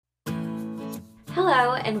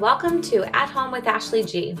Hello and welcome to At Home with Ashley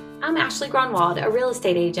G. I'm Ashley Grunwald, a real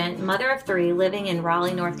estate agent, mother of three, living in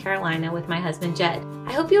Raleigh, North Carolina with my husband Jed.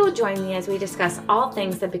 I hope you will join me as we discuss all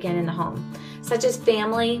things that begin in the home, such as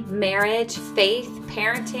family, marriage, faith,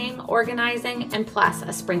 parenting, organizing, and plus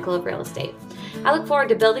a sprinkle of real estate. I look forward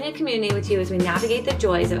to building a community with you as we navigate the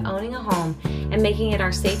joys of owning a home and making it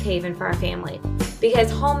our safe haven for our family,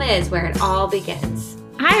 because home is where it all begins.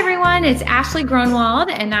 Hi everyone, it's Ashley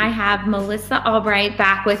Grunwald and I have Melissa Albright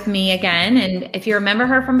back with me again. And if you remember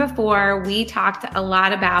her from before, we talked a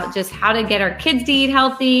lot about just how to get our kids to eat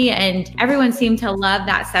healthy, and everyone seemed to love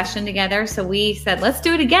that session together. So we said, let's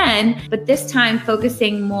do it again, but this time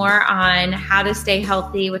focusing more on how to stay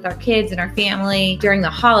healthy with our kids and our family during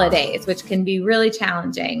the holidays, which can be really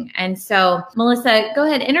challenging. And so Melissa, go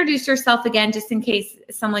ahead, introduce yourself again, just in case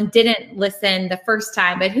someone didn't listen the first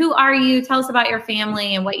time, but who are you? Tell us about your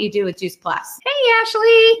family and what you do with Juice Plus. Hey,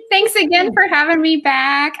 Ashley. Thanks again for having me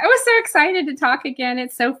back. I was so excited to talk again.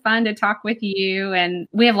 It's so fun to talk with you, and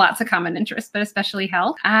we have lots of common interests, but especially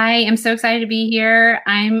health. I am so excited to be here.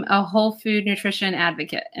 I'm a whole food nutrition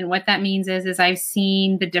advocate. And what that means is I've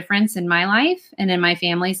seen the difference in my life and in my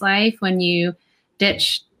family's life when you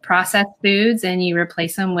ditch processed foods and you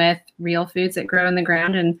replace them with real foods that grow in the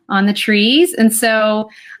ground and on the trees. And so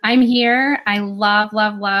I'm here. I love,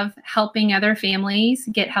 love, love helping other families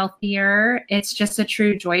get healthier. It's just a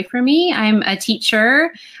true joy for me. I'm a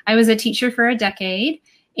teacher. I was a teacher for a decade.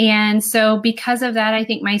 And so because of that, I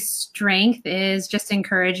think my strength is just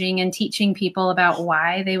encouraging and teaching people about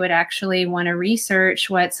why they would actually want to research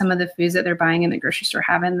what some of the foods that they're buying in the grocery store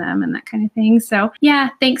have in them and that kind of thing. So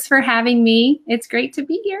yeah, thanks for having me. It's great to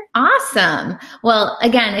be here. Awesome. Well,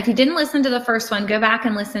 again, if you didn't listen to the first one, go back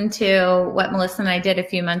and listen to what Melissa and I did a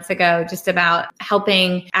few months ago, just about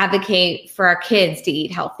helping advocate for our kids to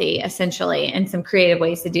eat healthy, essentially, and some creative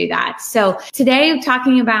ways to do that. So today we're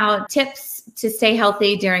talking about tips to stay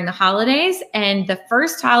healthy during the holidays. And the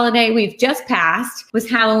first holiday we've just passed was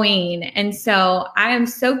Halloween. And so I am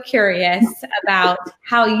so curious about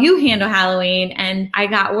how you handle Halloween. And I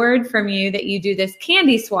got word from you that you do this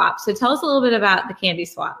candy swap. So tell us a little bit about the candy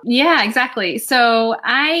swap. Yeah, exactly. So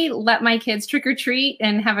I let my kids trick or treat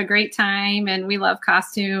and have a great time. And we love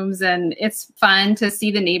costumes and it's fun to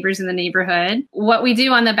see the neighbors in the neighborhood. What we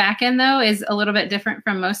do on the back end, though, is a little bit different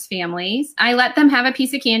from most families. I let them have a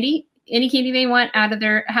piece of candy, any candy they want, out of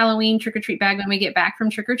their Halloween trick-or-treat bag when we get back from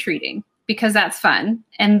trick-or-treating, because that's fun.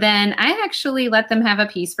 And then I actually let them have a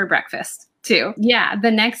piece for breakfast too. Yeah,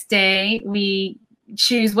 the next day we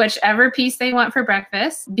choose whichever piece they want for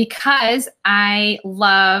breakfast, because I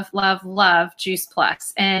love, love, love Juice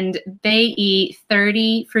Plus. And they eat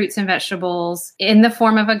 30 fruits and vegetables in the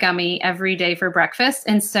form of a gummy every day for breakfast.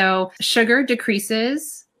 And so sugar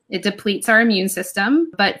decreases. It depletes our immune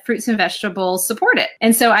system, but fruits and vegetables support it.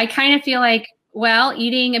 And so I kind of feel like, well,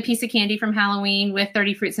 eating a piece of candy from Halloween with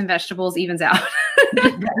 30 fruits and vegetables evens out.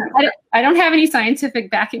 I don't have any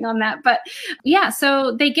scientific backing on that, but yeah,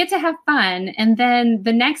 so they get to have fun. And then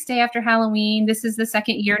the next day after Halloween, this is the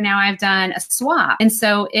second year now I've done a swap. And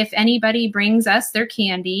so if anybody brings us their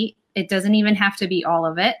candy, it doesn't even have to be all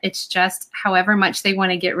of it. It's just however much they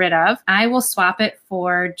want to get rid of. I will swap it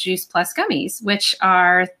for Juice Plus gummies, which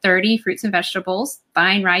are 30 fruits and vegetables,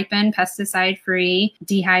 fine ripened, pesticide free,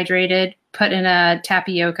 dehydrated, put in a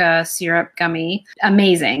tapioca syrup gummy.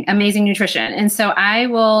 Amazing, amazing nutrition. And so I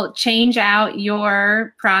will change out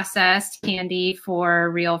your processed candy for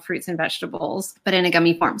real fruits and vegetables, but in a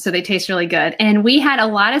gummy form. So they taste really good. And we had a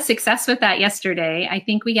lot of success with that yesterday. I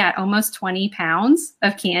think we got almost 20 pounds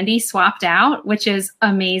of candy swapped out, which is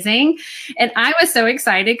amazing. And I was so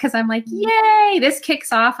excited because I'm like, yay, this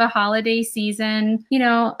kicks off a holiday season, you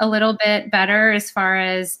know, a little bit better as far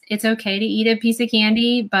as it's okay to eat a piece of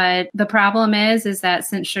candy, but the problem is that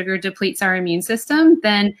since sugar depletes our immune system,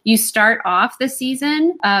 then you start off the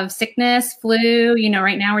season of sickness, flu, you know,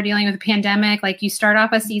 right now we're dealing with a pandemic, like you start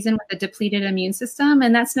off a season with a depleted immune system,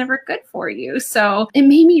 and that's never good for you. So it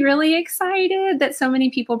made me really excited that so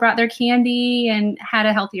many people brought their candy and had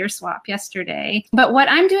a healthier swap yesterday. But what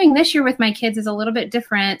I'm doing this year with my kids is a little bit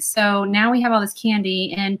different. So now we have all this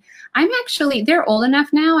candy, and they're old enough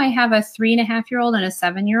now. I have a 3.5-year-old and a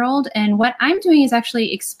 7-year-old. And what I'm doing is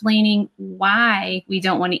actually explaining why we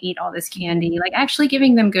don't want to eat all this candy, like actually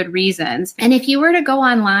giving them good reasons. And if you were to go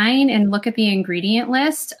online and look at the ingredient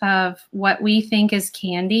list of what we think is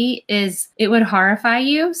candy, it would horrify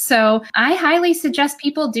you. So I highly suggest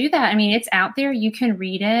people do that. I mean, it's out there. You can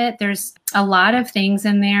read it. There's a lot of things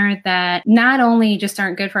in there that not only just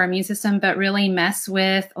aren't good for our immune system, but really mess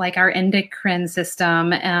with like our endocrine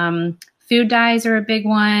system, Food dyes are a big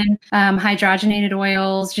one, hydrogenated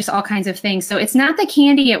oils, just all kinds of things. So it's not the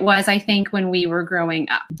candy it was, I think, when we were growing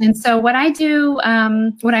up. And so what I do,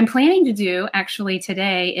 what I'm planning to do actually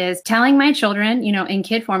today is telling my children, in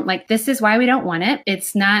kid form, like, this is why we don't want it.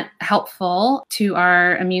 It's not helpful to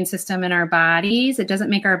our immune system and our bodies. It doesn't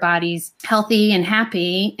make our bodies healthy and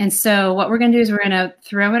happy. And so what we're going to do is we're going to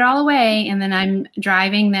throw it all away. And then I'm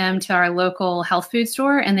driving them to our local health food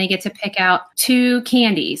store, and they get to pick out 2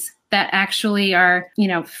 candies that actually are,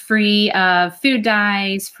 free of food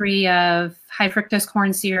dyes, free of high fructose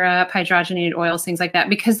corn syrup, hydrogenated oils, things like that,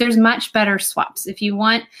 because there's much better swaps. If you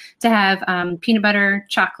want to have peanut butter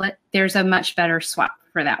chocolate, there's a much better swap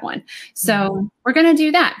for that one. So we're going to do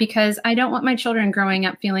that because I don't want my children growing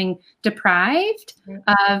up feeling deprived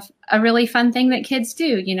of a really fun thing that kids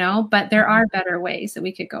do, but there are better ways that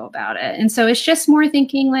we could go about it. And so it's just more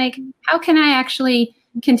thinking like, how can I actually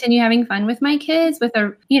continue having fun with my kids with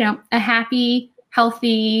a happy,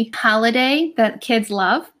 healthy holiday that kids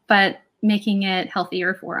love, but making it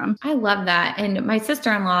healthier for them. I love that. And my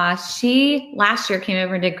sister-in-law, she last year came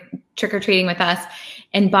over and did trick-or-treating with us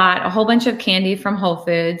and bought a whole bunch of candy from Whole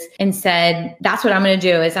Foods and said, that's what I'm going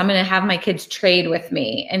to do is I'm going to have my kids trade with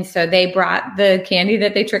me. And so they brought the candy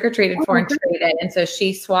that they trick-or-treated for and traded. And so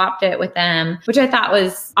she swapped it with them, which I thought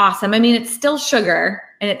was awesome. I mean, it's still sugar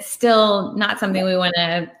and it's still not something we want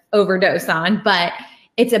to overdose on, but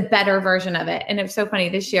it's a better version of it. And it was so funny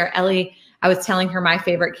this year, Ellie, I was telling her my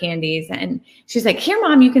favorite candies and she's like, here,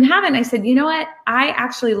 Mom, you can have it. And I said, you know what? I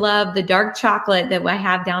actually love the dark chocolate that I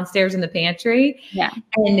have downstairs in the pantry. Yeah.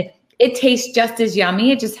 And it tastes just as yummy.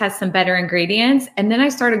 It just has some better ingredients. And then I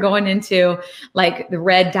started going into like the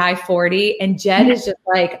red dye 40 and Jed is just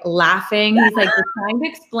like laughing. He's like, you're trying to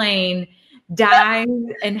explain dyes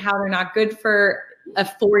and how they're not good for a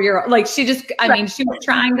 4-year-old. Like she just, I mean, she was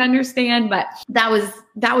trying to understand, but that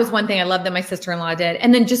was one thing I love that my sister-in-law did.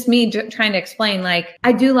 And then just me trying to explain, like,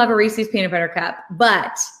 I do love a Reese's peanut butter cup,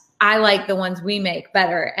 but I like the ones we make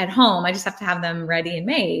better at home. I just have to have them ready and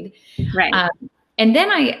made. Right. And then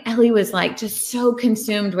Ellie was like just so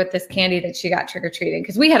consumed with this candy that she got trick-or-treating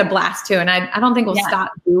because we had a blast too. And I don't think we'll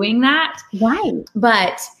stop doing that. Right.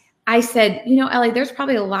 But I said, Ellie, there's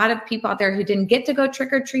probably a lot of people out there who didn't get to go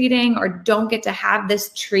trick-or-treating or don't get to have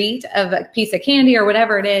this treat of a piece of candy or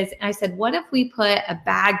whatever it is. And I said, what if we put a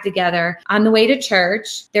bag together on the way to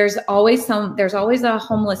church? There's always a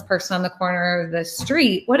homeless person on the corner of the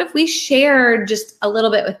street. What if we shared just a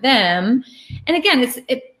little bit with them? And again,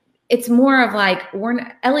 it's more of like,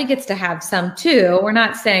 Ellie gets to have some too. We're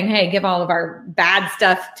not saying, hey, give all of our bad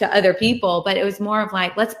stuff to other people, but it was more of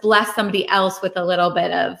like, let's bless somebody else with a little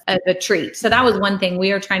bit of a treat. So that was one thing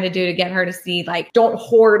we were trying to do to get her to see, like, don't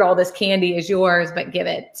hoard all this candy as yours, but give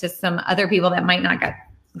it to some other people that might not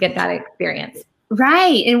get that experience.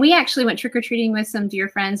 Right. And we actually went trick-or-treating with some dear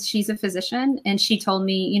friends. She's a physician. And she told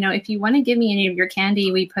me, if you want to give me any of your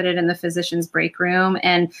candy, we put it in the physician's break room.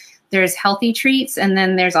 And there's healthy treats. And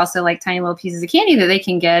then there's also like tiny little pieces of candy that they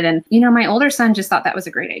can get. And, my older son just thought that was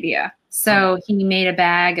a great idea. So he made a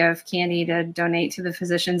bag of candy to donate to the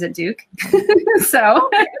physicians at Duke. So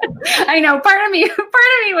I know part of me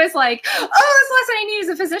was like, oh, this lesson I need is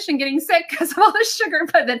a physician getting sick because of all the sugar.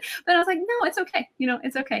 But I was like, no, it's okay.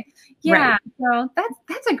 It's okay. Yeah. Right. So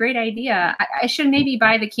that's a great idea. I should maybe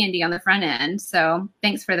buy the candy on the front end. So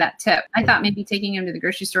thanks for that tip. I thought maybe taking him to the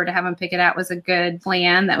grocery store to have him pick it out was a good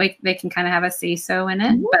plan. That way they can kind of have a say-so in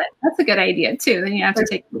it. But that's a good idea too. Then you have to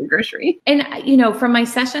take him to the grocery. And, from my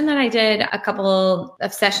session that I did a couple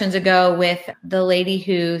of sessions ago with the lady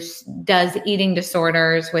who does eating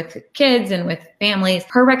disorders with kids and with families,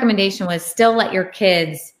 her recommendation was still let your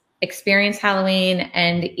kids experience Halloween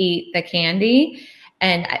and eat the candy.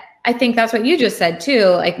 And I think that's what you just said too.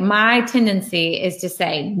 Like my tendency is to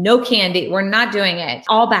say, no candy, we're not doing it,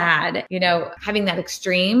 all bad, having that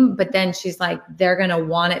extreme. But then she's like, they're going to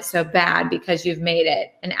want it so bad because you've made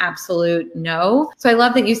it an absolute no. So I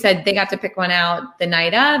love that you said they got to pick one out the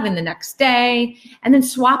night of and the next day and then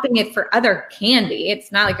swapping it for other candy.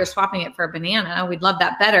 It's not like you're swapping it for a banana. We'd love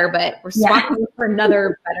that better, but we're swapping it for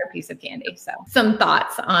another better piece of candy. So some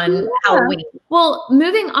thoughts on Halloween. Well,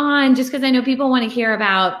 moving on, just because I know people want to hear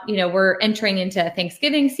about, we're entering into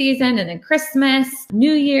Thanksgiving season and then Christmas,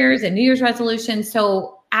 New Year's and New Year's resolutions.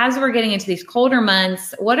 So as we're getting into these colder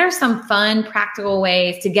months, what are some fun, practical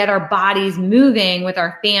ways to get our bodies moving with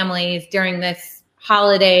our families during this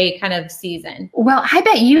holiday kind of season? Well, I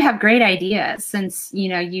bet you have great ideas since,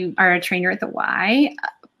 you are a trainer at the Y.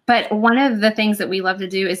 But one of the things that we love to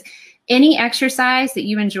do is any exercise that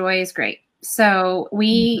you enjoy is great. So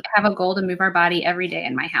we have a goal to move our body every day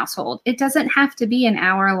in my household. It doesn't have to be an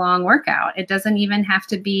hour-long workout. It doesn't even have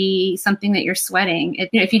to be something that you're sweating.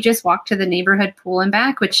 If you just walk to the neighborhood pool and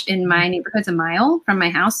back, which in my neighborhood's a mile from my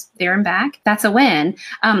house there and back, that's a win.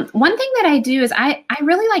 One thing that I do is I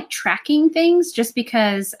really like tracking things, just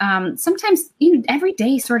because sometimes every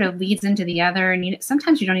day sort of leads into the other, and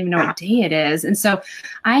sometimes you don't even know what day it is. And so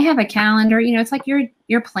I have a calendar. It's like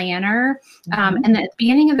your planner. And at the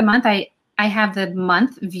beginning of the month, I have the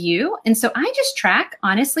month view. And so I just track,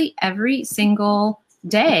 honestly, every single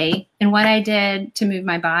day and what I did to move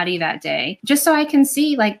my body that day, just so I can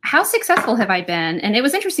see like how successful have I been. And it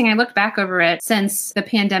was interesting. I looked back over it since the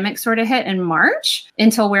pandemic sort of hit in March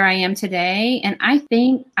until where I am today. And I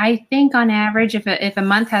think on average, if a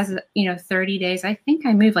month has 30 days, I think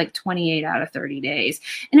I move like 28 out of 30 days.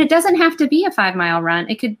 And it doesn't have to be a 5-mile run.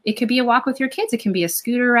 It could be a walk with your kids. It can be a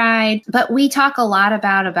scooter ride. But we talk a lot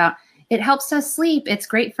about it helps us sleep. It's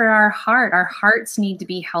great for our heart. Our hearts need to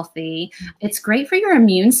be healthy. It's great for your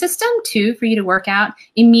immune system too, for you to work out.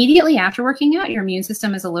 Immediately after working out, your immune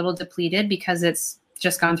system is a little depleted because it's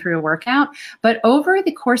just gone through a workout. But over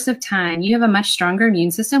the course of time, you have a much stronger immune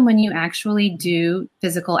system when you actually do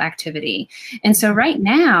physical activity. And so right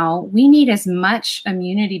now, we need as much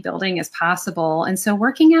immunity building as possible. And so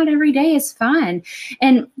working out every day is fun.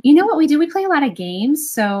 And you know what we do? We play a lot of games.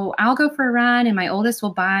 So I'll go for a run and my oldest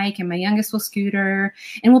will bike and my youngest will scooter,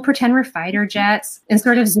 and we'll pretend we're fighter jets and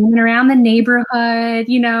sort of zooming around the neighborhood,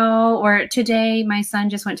 or today my son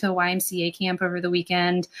just went to a YMCA camp over the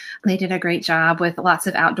weekend. They did a great job with lots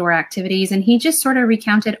of outdoor activities. And he just sort of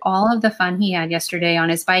recounted all of the fun he had yesterday on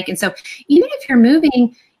his bike. And so even if you're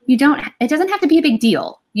moving, it doesn't have to be a big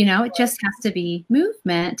deal. It just has to be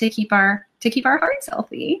movement to keep our hearts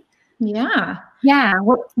healthy. Yeah. Yeah.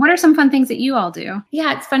 What are some fun things that you all do?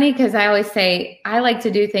 Yeah, it's funny because I always say I like to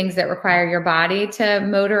do things that require your body to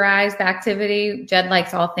motorize the activity. Jed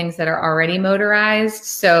likes all things that are already motorized.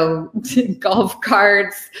 So golf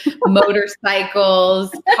carts,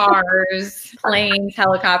 motorcycles, cars, planes,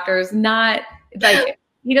 helicopters, not like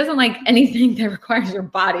he doesn't like anything that requires your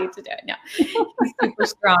body to do it. No, he's super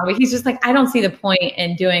strong, but he's just like, I don't see the point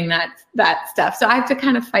in doing that stuff. So I have to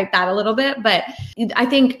kind of fight that a little bit. But I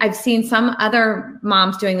think I've seen some other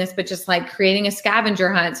moms doing this, but just like creating a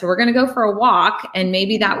scavenger hunt. So we're going to go for a walk, and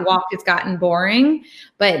maybe that walk has gotten boring,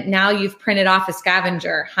 but now you've printed off a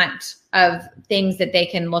scavenger hunt of things that they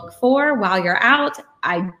can look for while you're out.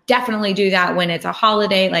 I definitely do that when it's a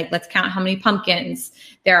holiday, like let's count how many pumpkins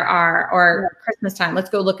there are, or Christmas time. Let's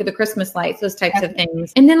go look at the Christmas lights, those types of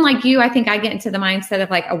things. And then like you, I think I get into the mindset of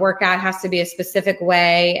like a workout has to be a specific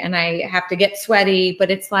way and I have to get sweaty,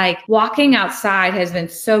 but it's like walking outside has been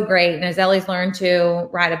so great. And as Ellie's learned to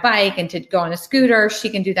ride a bike and to go on a scooter, she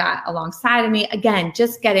can do that alongside of me. Again,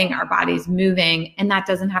 just getting our bodies moving. And that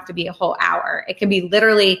doesn't have to be a whole hour. It can be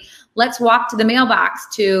literally, let's walk to the mailbox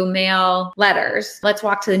to mail letters. Let's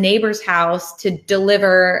walk to the neighbor's house to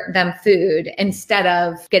deliver them food instead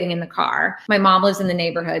of getting in the car. My mom lives in the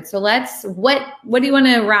neighborhood. So what do you want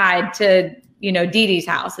to ride to, Dee Dee's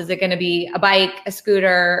house? Is it going to be a bike, a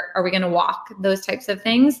scooter? Are we going to walk? Those types of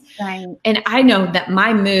things. Right. And I know that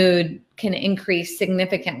my mood can increase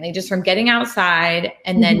significantly just from getting outside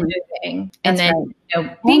and then moving. And That's then,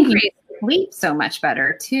 right. being creative. Sleep so much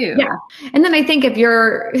better too. Yeah. And then I think if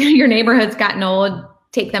your neighborhood's gotten old,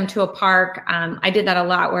 take them to a park. I did that a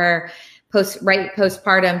lot where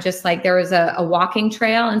postpartum, just like there was a walking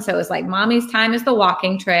trail. And so it was like mommy's time is the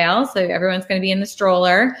walking trail. So everyone's going to be in the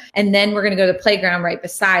stroller, and then we're going to go to the playground right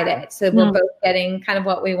beside it. So we're both getting kind of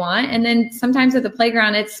what we want. And then sometimes at the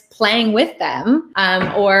playground, it's playing with them.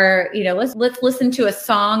 Or, let's listen to a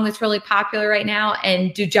song that's really popular right now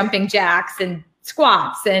and do jumping jacks and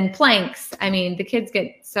squats and planks. I mean, the kids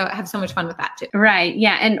have so much fun with that too. Right.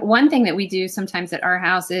 Yeah. And one thing that we do sometimes at our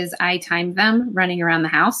house is I time them running around the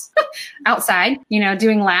house outside,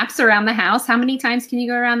 doing laps around the house. How many times can you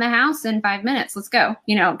go around the house in 5 minutes? Let's go,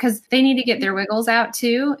 because they need to get their wiggles out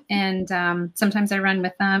too. And sometimes I run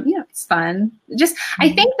with them. It's fun. Just, I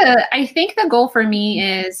think the goal for me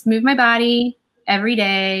is move my body every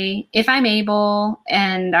day if I'm able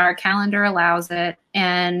and our calendar allows it,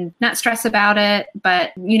 and not stress about it,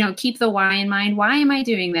 but, keep the why in mind. Why am I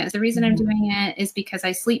doing this? The reason I'm doing it is because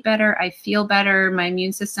I sleep better. I feel better. My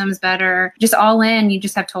immune system's better. Just all in, you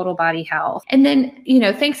just have total body health. And then,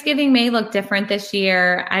 Thanksgiving may look different this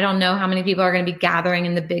year. I don't know how many people are going to be gathering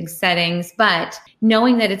in the big settings, but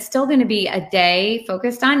knowing that it's still going to be a day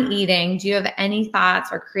focused on eating, do you have any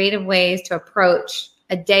thoughts or creative ways to approach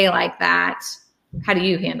a day like that? How do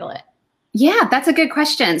you handle it? Yeah, that's a good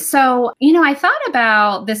question. So, I thought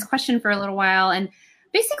about this question for a little while, and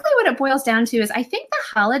basically what it boils down to is I think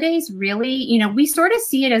the holidays really, you know, we sort of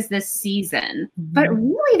see it as this season, but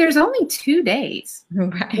really there's only 2 days.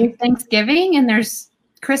 Right. There's Thanksgiving and there's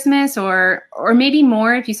Christmas or maybe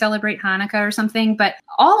more if you celebrate Hanukkah or something, but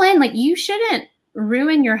all in, like, you shouldn't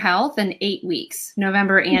ruin your health in 8 weeks,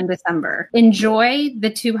 November and December. Enjoy the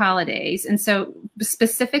 2 holidays. And so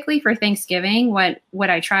specifically for Thanksgiving, what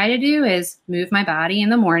I try to do is move my body in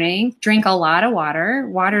the morning, drink a lot of water.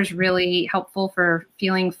 Water is really helpful for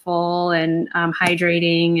feeling full and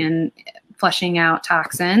hydrating and flushing out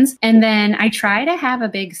toxins. And then I try to have a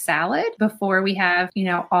big salad before we have, you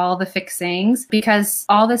know, all the fixings, because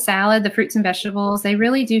all the salad, the fruits and vegetables, they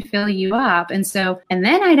really do fill you up. And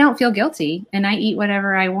then I don't feel guilty and I eat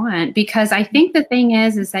whatever I want, because I think the thing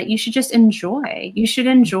is that you should just enjoy. You should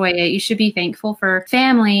enjoy it. You should be thankful for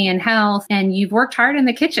family and health, and you've worked hard in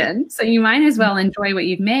the kitchen, so you might as well enjoy what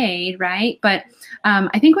you've made, right? But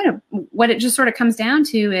I think what it just sort of comes down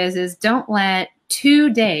to is don't let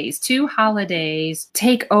 2 holidays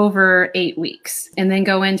take over 8 weeks and then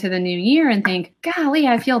go into the new year and think, golly,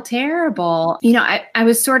 I feel terrible. You know, I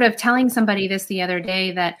was sort of telling somebody this the other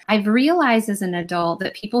day that I've realized as an adult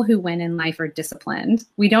that people who win in life are disciplined.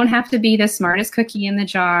 We don't have to be the smartest cookie in the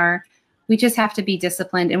jar. We just have to be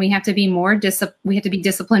disciplined, and we have to be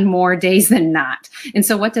disciplined more days than not. And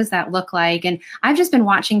so what does that look like? And I've just been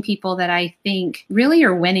watching people that I think really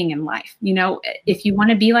are winning in life. You know, if you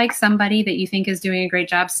want to be like somebody that you think is doing a great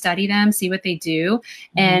job, study them, see what they do,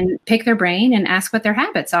 and pick their brain and ask what their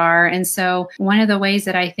habits are. And so one of the ways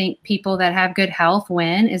that I think people that have good health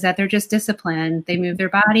win is that they're just disciplined. They move their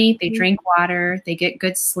body, they drink water, they get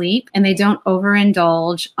good sleep, and they don't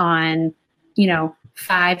overindulge on, you know,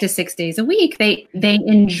 5 to 6 days a week. They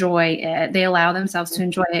enjoy it. They allow themselves to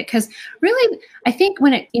enjoy it. Because really, I think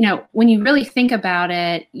when you really think about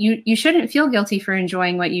it, you shouldn't feel guilty for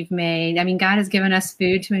enjoying what you've made. I mean, God has given us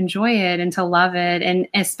food to enjoy it and to love it. And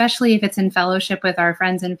especially if it's in fellowship with our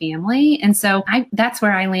friends and family. And so that's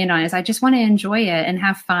where I land on is I just want to enjoy it and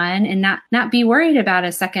have fun and not be worried about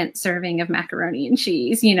a second serving of macaroni and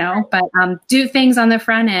cheese, you know, but do things on the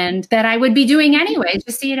front end that I would be doing anyway.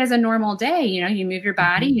 Just see it as a normal day. You know, you move your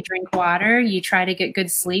body, you drink water, you try to get good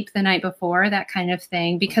sleep the night before, that kind of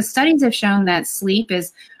thing, because studies have shown that sleep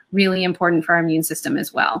is really important for our immune system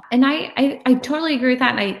as well. And I totally agree with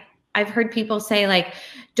that. And I've heard people say, like,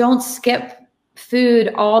 don't skip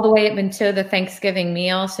food all the way up until the Thanksgiving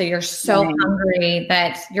meal. So you're so hungry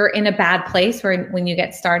that you're in a bad place when you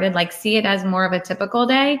get started. Like, see it as more of a typical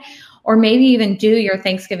day. Or maybe even do your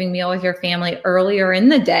Thanksgiving meal with your family earlier in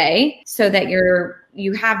the day so that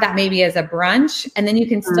you have that maybe as a brunch, and then you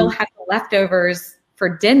can still have the leftovers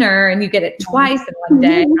for dinner and you get it twice in one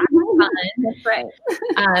day. That's right.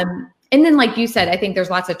 And then, like you said, I think there's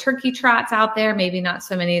lots of turkey trots out there, maybe not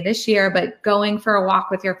so many this year, but going for a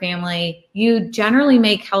walk with your family, you generally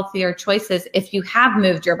make healthier choices if you have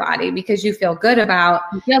moved your body because you feel good about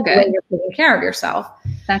the way you're taking care of yourself.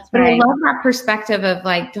 That's but right. I love that perspective of,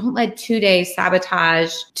 like, don't let 2 days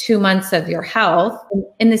sabotage 2 months of your health.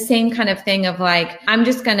 And the same kind of thing of, like, I'm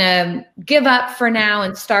just going to give up for now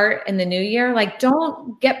and start in the new year. Like,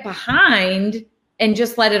 don't get behind and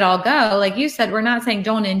just let it all go. Like you said, we're not saying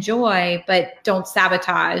don't enjoy, but don't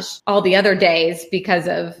sabotage all the other days because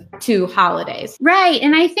of 2 holidays. Right.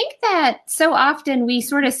 And I think that so often we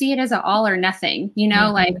sort of see it as an all or nothing, you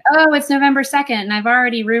know, like, oh, it's November 2nd and I've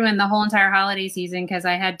already ruined the whole entire holiday season because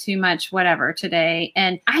I had too much whatever today.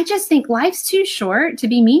 And I just think life's too short to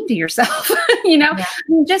be mean to yourself, you know,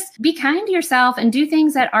 just be kind to yourself and do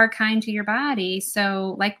things that are kind to your body.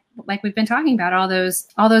 So like we've been talking about, all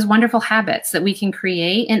those wonderful habits that we can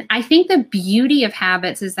create. And I think the beauty of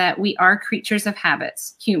habits is that we are creatures of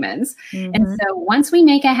habits, humans. And so once we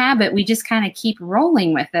make a habit, we just kind of keep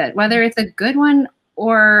rolling with it, whether it's a good one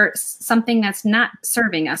or something that's not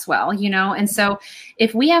serving us well, you know? And so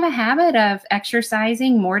if we have a habit of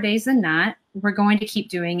exercising more days than not, we're going to keep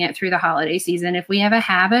doing it through the holiday season. If we have a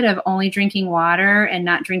habit of only drinking water and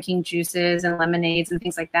not drinking juices and lemonades and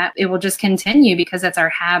things like that, it will just continue because that's our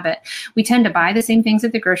habit. We tend to buy the same things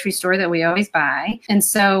at the grocery store that we always buy. And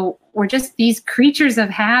so we're just these creatures of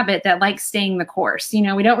habit that like staying the course. You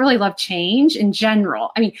know, we don't really love change in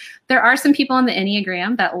general. I mean, there are some people on the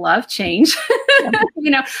Enneagram that love change,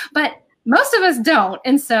 you know, but most of us don't.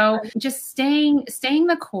 And so just staying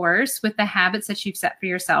the course with the habits that you've set for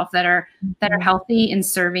yourself that are healthy and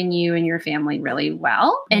serving you and your family really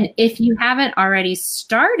well. And if you haven't already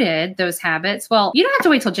started those habits, well, you don't have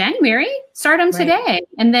to wait till January. Start them today.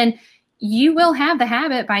 And then, you will have the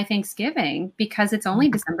habit by Thanksgiving because it's only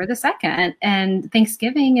December the 2nd and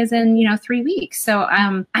Thanksgiving is in, 3 weeks. So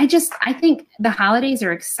I think the holidays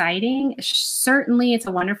are exciting. Certainly it's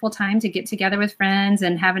a wonderful time to get together with friends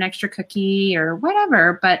and have an extra cookie or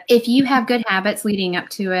whatever. But if you have good habits leading up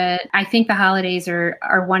to it, I think the holidays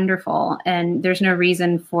are wonderful, and there's no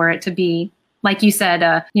reason for it to be, like you said,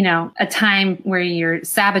 a time where you're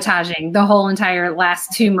sabotaging the whole entire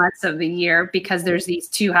last 2 months of the year because there's these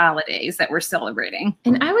 2 holidays that we're celebrating.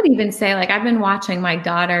 And I would even say, like, I've been watching my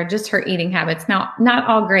daughter, just her eating habits. Now, not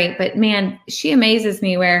all great, but man, she amazes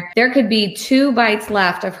me where there could be 2 bites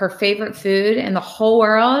left of her favorite food in the whole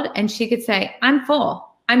world. And she could say, I'm full,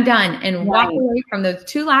 I'm done, and walk away from those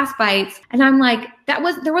 2 last bites. And I'm like,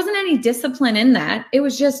 there wasn't any discipline in that. It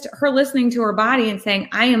was just her listening to her body and saying,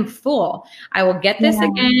 I am full. I will get this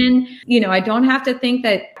again. I don't have to think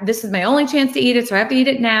that this is my only chance to eat it, so I have to eat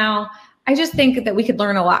it now. I just think that we could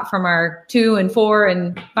learn a lot from our 2 and 4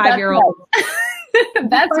 and 5-year-olds.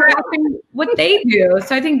 That's right. What they do.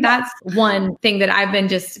 So I think that's one thing that I've been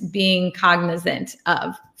just being cognizant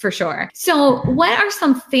of, for sure. So what are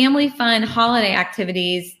some family fun holiday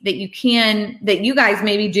activities that you guys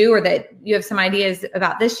maybe do, or that you have some ideas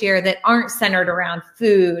about this year that aren't centered around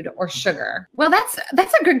food or sugar? Well, that's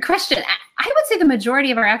a good question. I would say the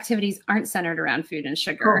majority of our activities aren't centered around food and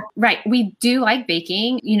sugar. Cool. Right. We do like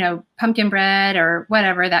baking, pumpkin bread or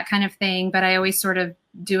whatever, that kind of thing. But I always sort of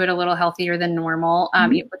do it a little healthier than normal,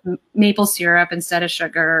 with maple syrup instead of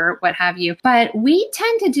sugar, what have you. But we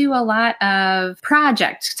tend to do a lot of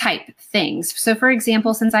project type things. So for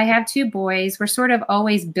example, since I have 2 boys, we're sort of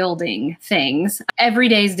always building things. Every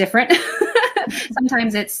day is different.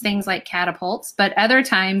 Sometimes it's things like catapults, but other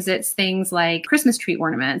times it's things like Christmas tree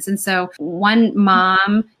ornaments. And so one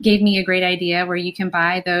mom gave me a great idea where you can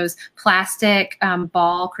buy those plastic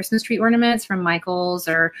ball Christmas tree ornaments from Michael's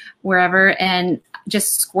or wherever, and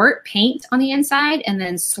just squirt paint on the inside and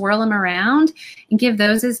then swirl them around and give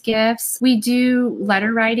those as gifts. We do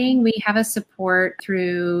letter writing. We have a support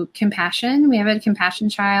through Compassion. We have a Compassion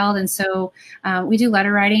child. And so we do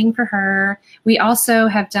letter writing for her. We also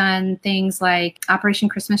have done things like Operation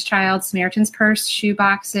Christmas Child, Samaritan's Purse, shoe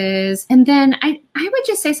boxes. And then I would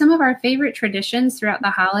just say some of our favorite traditions throughout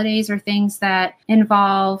the holidays are things that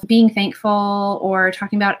involve being thankful or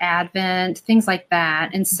talking about Advent, things like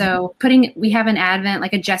that. And so we have an Advent,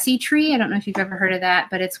 like a Jesse tree. I don't know if you've ever heard of that,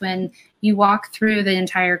 but it's when you walk through the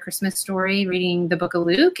entire Christmas story reading the book of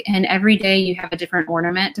Luke, and every day you have a different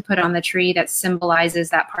ornament to put on the tree that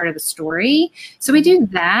symbolizes that part of the story. So we do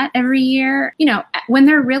that every year. When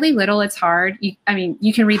they're really little, it's hard.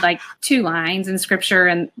 You can read like 2 lines in scripture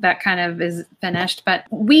and that kind of is finished, but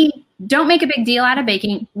we don't make a big deal out of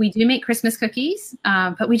baking. We do make Christmas cookies,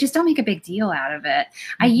 but we just don't make a big deal out of it.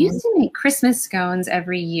 I used to make Christmas scones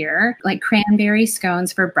every year, like cranberry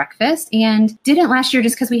scones for breakfast, and didn't last year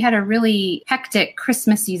just because we had a really hectic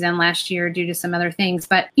Christmas season last year due to some other things.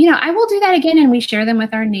 But, I will do that again, and we share them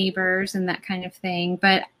with our neighbors and that kind of thing.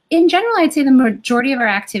 But in general, I'd say the majority of our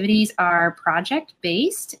activities are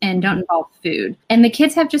project-based and don't involve food. And the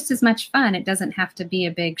kids have just as much fun. It doesn't have to be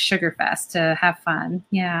a big sugar fest to have fun.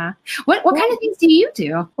 Yeah. What kind of things do you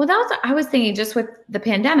do? Well, I was thinking just with the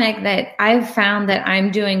pandemic that I've found that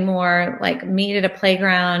I'm doing more like meet at a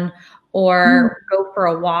playground or go for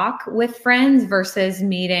a walk with friends versus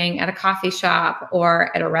meeting at a coffee shop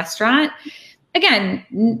or at a restaurant. Again,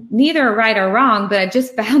 neither right or wrong, but I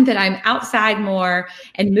just found that I'm outside more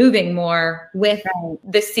and moving more with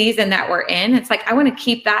the season that we're in. It's like, I want to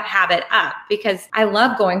keep that habit up because I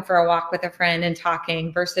love going for a walk with a friend and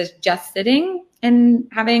talking versus just sitting and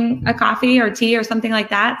having a coffee or tea or something like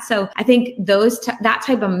that. So I think that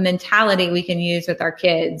type of mentality we can use with our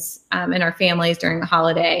kids and our families during the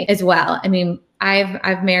holiday as well. I mean,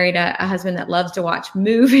 I've married a husband that loves to watch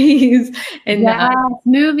movies and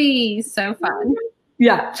movies. So fun.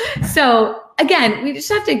 Yeah. So again, we just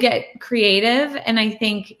have to get creative. And I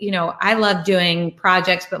think, I love doing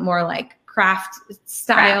projects, but more like craft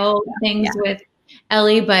style things with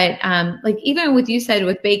Ellie. But like even with you said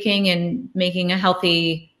with baking and making a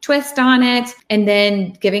healthy twist on it and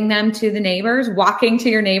then giving them to the neighbors, walking to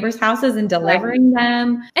your neighbors' houses and delivering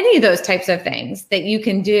them, any of those types of things that you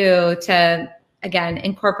can do to, again,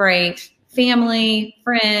 incorporate family,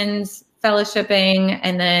 friends, fellowshipping,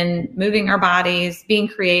 and then moving our bodies, being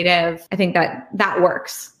creative. I think that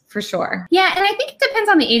works for sure. Yeah. And I think it depends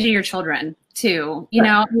on the age of your children too.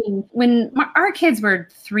 When our kids were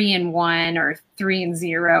 3 and 1 or 3 and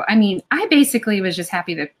 0, I basically was just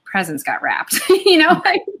happy the presents got wrapped. You know,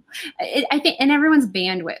 I think, and everyone's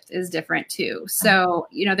bandwidth is different too. So,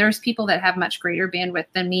 you know, there's people that have much greater bandwidth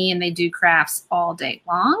than me and they do crafts all day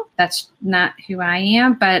long. That's not who I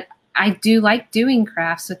am, but I do like doing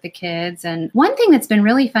crafts with the kids. And one thing that's been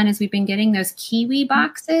really fun is we've been getting those Kiwi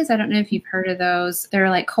boxes. I don't know if you've heard of those. They're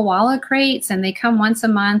like koala crates and they come once a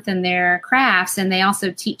month and they're crafts and they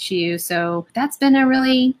also teach you. So that's been a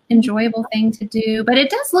really enjoyable thing to do. But it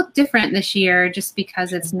does look different this year just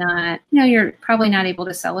because it's not, you know, you're probably not able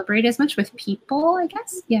to celebrate as much with people, I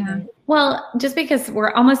guess. Yeah. Well, just because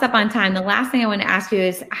we're almost up on time, the last thing I want to ask you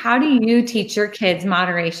is, how do you teach your kids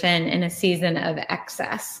moderation in a season of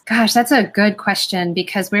excess? Gosh, that's a good question,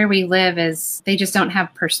 because where we live is they just don't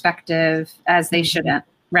have perspective as they shouldn't,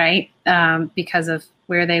 right? Because of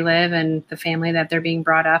where they live and the family that they're being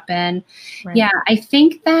brought up in. Right. Yeah, I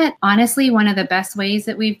think that honestly, one of the best ways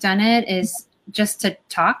that we've done it is just to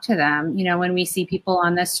talk to them. You know, when we see people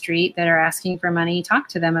on the street that are asking for money, talk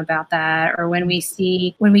to them about that. Or when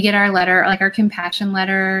we get our letter, like our compassion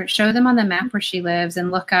letter, show them on the map where she lives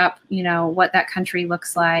and look up, you know, what that country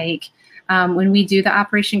looks like. When we do the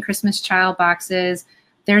Operation Christmas Child boxes,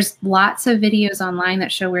 there's lots of videos online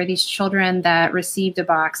that show where these children that received a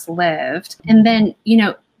box lived. And then, you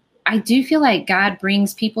know, I do feel like God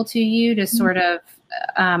brings people to you to sort of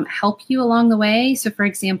help you along the way. So for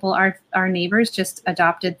example, our neighbors just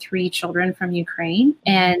adopted 3 children from Ukraine,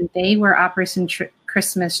 and they were Operation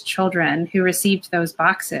Christmas children who received those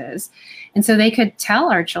boxes. And so they could tell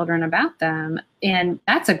our children about them. And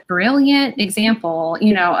that's a brilliant example,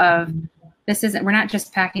 you know, of we're not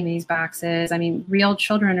just packing these boxes. I mean, real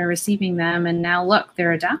children are receiving them. And now look,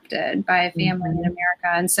 they're adopted by a family in America.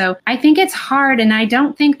 And so I think it's hard. And I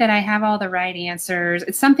don't think that I have all the right answers.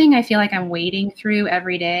 It's something I feel like I'm wading through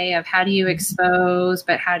every day of how do you expose,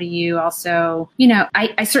 but how do you also, you know,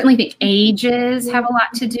 I certainly think ages have a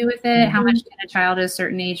lot to do with it. How much can a child at a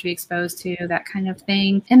certain age be exposed to, that kind of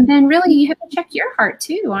thing. And then really you have to check your heart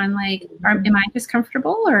too on like, am I just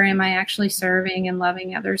comfortable, or am I actually serving and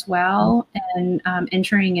loving others well? And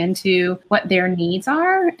entering into what their needs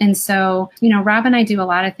are. And so, you know, Rob and I do a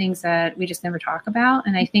lot of things that we just never talk about.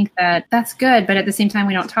 And I think that that's good. But at the same time,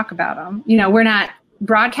 we don't talk about them. You know, we're not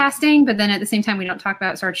broadcasting, but then at the same time, we don't talk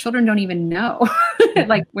about it. So our children don't even know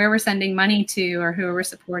like where we're sending money to or who we're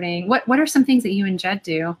supporting. What are some things that you and Jed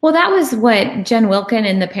do? Well, that was what Jen Wilkin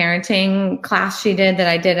in the parenting class she did that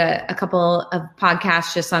I did a couple of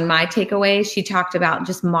podcasts just on my takeaways. She talked about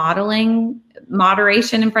just modeling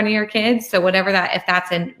moderation in front of your kids. So whatever that, if that's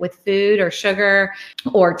in with food or sugar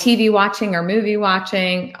or TV watching or movie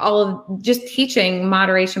watching, all of just teaching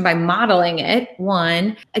moderation by modeling it.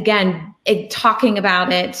 One, again, talking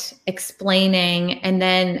about it, explaining, and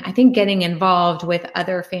then I think getting involved with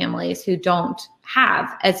other families who don't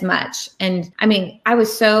have as much. And I mean, I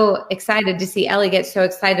was so excited to see Ellie get so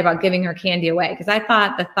excited about giving her candy away, because I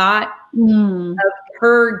thought the thought of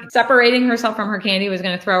her separating herself from her candy was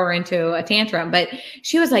going to throw her into a tantrum. But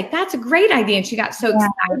she was like, that's a great idea. And she got so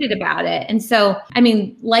excited about it. And so, I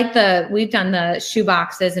mean, like we've done the shoe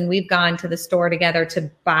boxes and we've gone to the store together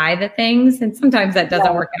to buy the things. And sometimes that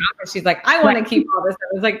doesn't work out. But she's like, I want to keep all this.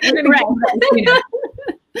 I was like, you're going to keep this, you know.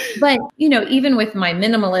 But, you know, even with my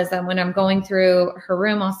minimalism, when I'm going through her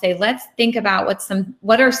room, I'll say, let's think about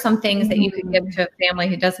what are some things that you could give to a family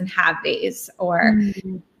who doesn't have these, or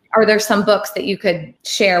are there some books that you could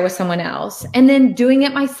share with someone else? And then doing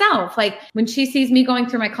it myself. Like when she sees me going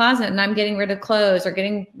through my closet and I'm getting rid of clothes or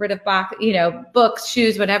getting rid of books,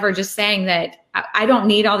 shoes, whatever, just saying that I don't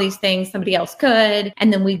need all these things. Somebody else could.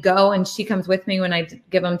 And then we go and she comes with me when I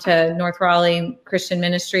give them to North Raleigh Christian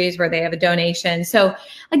Ministries where they have a donation. So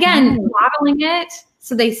again, modeling it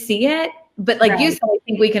so they see it. But like you said, I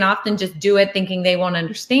think we can often just do it thinking they won't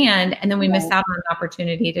understand. And then we miss out on an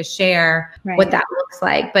opportunity to share what that looks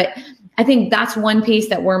like. But I think that's one piece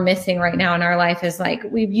that we're missing right now in our life is like,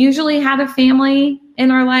 we've usually had a family in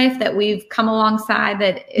our life that we've come alongside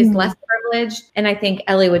that is less privileged. And I think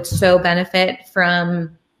Ellie would so benefit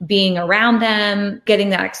from being around them, getting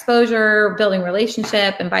that exposure, building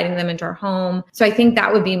relationship, inviting them into our home. So I think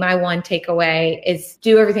that would be my one takeaway is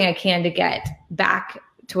do everything I can to get back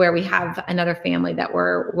to where we have another family that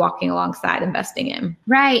we're walking alongside, investing in.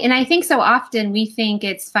 Right. And I think so often we think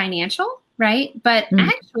it's financial, right? But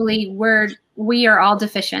actually we are all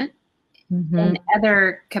deficient in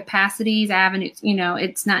other capacities, avenues, you know,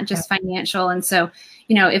 it's not just financial. And so,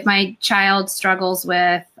 you know, if my child struggles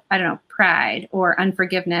with, I don't know, pride or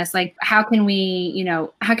unforgiveness, like how can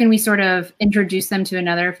we sort of introduce them to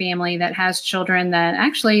another family that has children that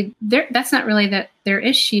actually that's not really their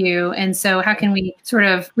issue. And so how can we sort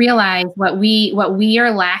of realize what we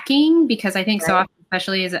are lacking? Because I think so often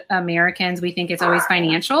especially as Americans, we think it's always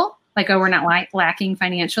financial, like, oh, we're not lacking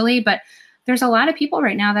financially, but there's a lot of people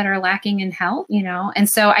right now that are lacking in health, and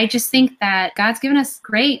so I just think that God's given us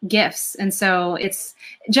great gifts. And so it's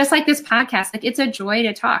just like this podcast, like, it's a joy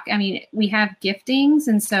to talk. I mean, we have giftings,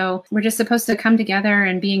 and so we're just supposed to come together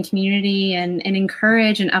and be in community and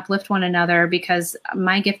encourage and uplift one another, because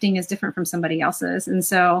my gifting is different from somebody else's. And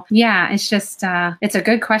so, yeah, it's just, it's a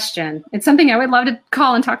good question. It's something I would love to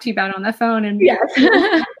call and talk to you about on the phone, and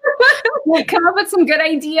come up with some good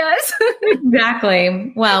ideas.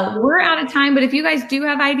 Exactly. Well, we're out of time, but if you guys do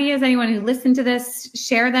have ideas, anyone who listened to this,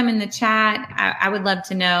 share them in the chat. I would love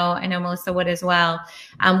to know. I know Melissa would as well.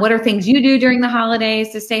 What are things you do during the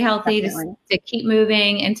holidays to stay healthy, to keep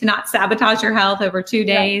moving, and to not sabotage your health over 2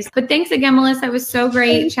 days? But thanks again, Melissa. It was so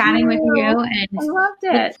great chatting with you. And I loved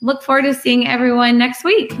it. Look forward to seeing everyone next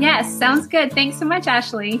week. Yes, sounds good. Thanks so much,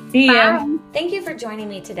 Ashley. See you. Thank you for joining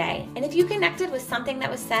me today. And if you connected with something that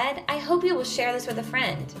was said, I hope you will share this with a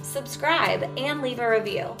friend, subscribe, and leave a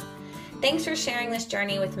review. Thanks for sharing this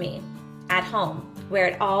journey with me at home, where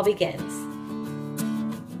it all begins.